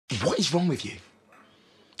What is wrong with you?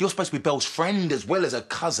 You're supposed to be Belle's friend as well as her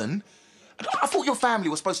cousin. I thought your family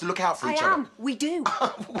was supposed to look out for each other. I am. We do.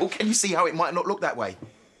 Well, can you see how it might not look that way?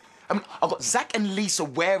 I mean, I've got Zach and Lisa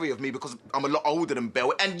wary of me because I'm a lot older than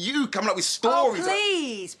Belle, and you coming up with stories. Oh,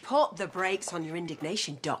 please, put the brakes on your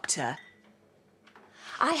indignation, Doctor.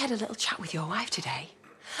 I had a little chat with your wife today,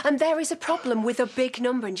 and there is a problem with a big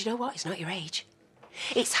number, and do you know what? It's not your age.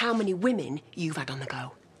 It's how many women you've had on the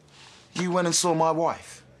go. You went and saw my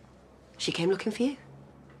wife? She came looking for you.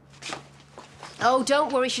 Oh,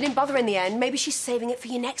 don't worry, she didn't bother in the end. Maybe she's saving it for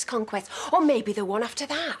your next conquest, or maybe the one after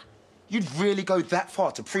that. You'd really go that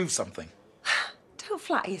far to prove something? Don't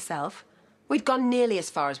flatter yourself. We'd gone nearly as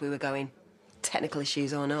far as we were going. Technical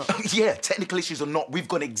issues or not. Yeah, technical issues or not, we've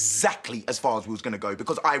gone exactly as far as we was going to go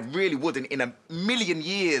because I really wouldn't in a million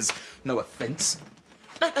years. No offence.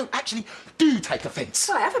 No, actually, do take offence.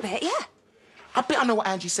 Well, I have a bit, yeah. I bet I know what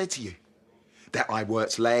Angie said to you. That I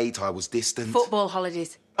worked late, I was distant. Football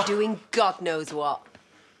holidays. Doing God knows what.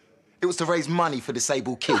 It was to raise money for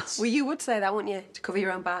disabled kids. Well, you would say that, wouldn't you? To cover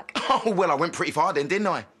your own back. Oh, well, I went pretty far then, didn't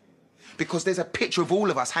I? Because there's a picture of all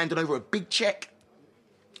of us handing over a big cheque.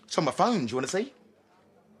 It's on my phone. Do you want to see?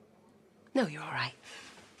 No, you're all right.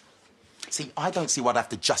 See, I don't see why I'd have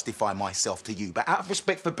to justify myself to you, but out of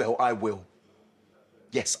respect for Belle, I will.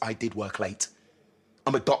 Yes, I did work late.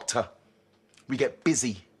 I'm a doctor. We get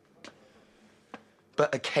busy.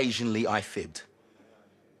 But occasionally I fibbed.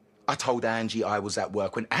 I told Angie I was at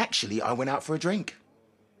work when actually I went out for a drink.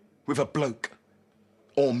 With a bloke.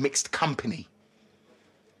 Or mixed company.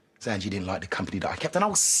 So Angie didn't like the company that I kept, and I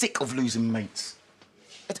was sick of losing mates.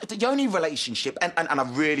 The only relationship, and I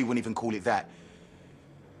really wouldn't even call it that,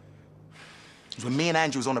 was when me and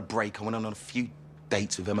Angie was on a break. I went on a few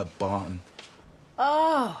dates with Emma Barton.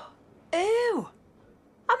 Oh, ew.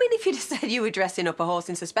 I mean, if you'd have said you were dressing up a horse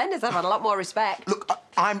in suspenders, I'd have had a lot more respect. Look,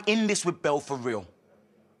 I'm in this with Belle for real.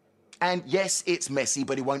 And yes, it's messy,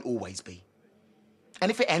 but it won't always be. And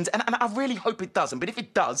if it ends, and I really hope it doesn't, but if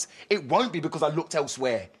it does, it won't be because I looked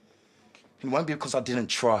elsewhere. It won't be because I didn't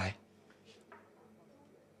try.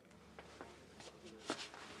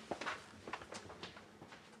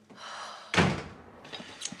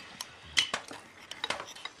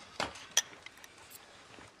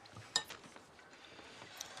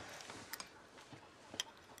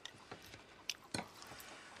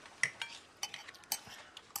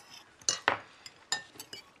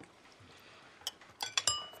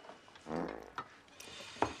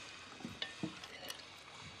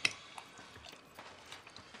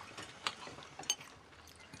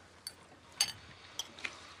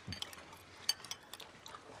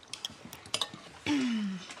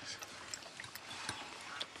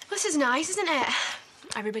 This is nice, isn't it?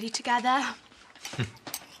 Everybody together.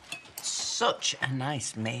 Such a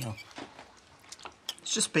nice meal.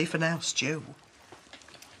 It's just beef and ale stew.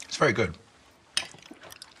 It's very good.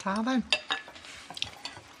 Darling.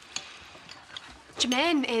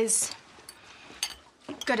 Jermaine is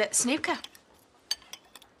good at snooker.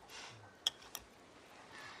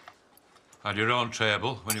 Had your own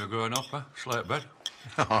table when you were growing up, huh? Slate bed.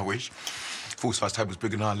 I wish. Full-size table's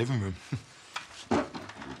bigger than our living room.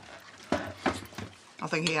 I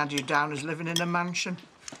think he had you down as living in a mansion.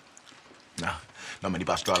 No, not many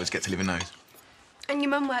bus drivers get to live in those. And your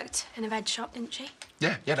mum worked in a veg shop, didn't she?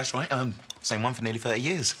 Yeah, that's right. Same one for nearly 30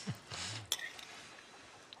 years.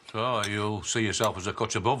 So you'll see yourself as a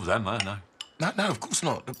cut above them, eh? No? No, of course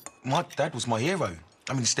not. My dad was my hero.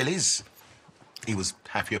 I mean, he still is. He was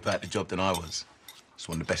happier about the job than I was. It's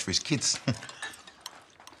one of the best for his kids.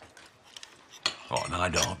 Oh, no, I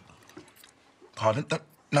don't. Pardon?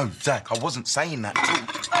 No, Zach, I wasn't saying that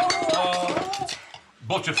at all.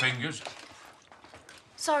 Butterfingers.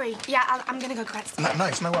 Sorry. Yeah, I'm gonna go get some. No,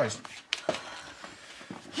 it's no worries.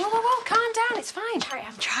 Whoa, calm down, it's fine. Sorry,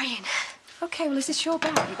 I'm trying. OK, well, is this your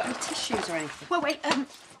bag? You got any tissues or anything? Well, wait,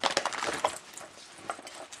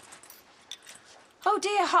 Oh,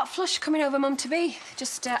 dear, hot flush coming over Mum-to-be.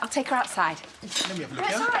 Just, I'll take her outside. Let me have a look,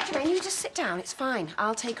 It's yeah? all right, Jermaine, you just sit down, it's fine.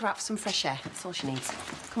 I'll take her out for some fresh air. That's all she needs.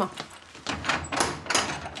 Come on.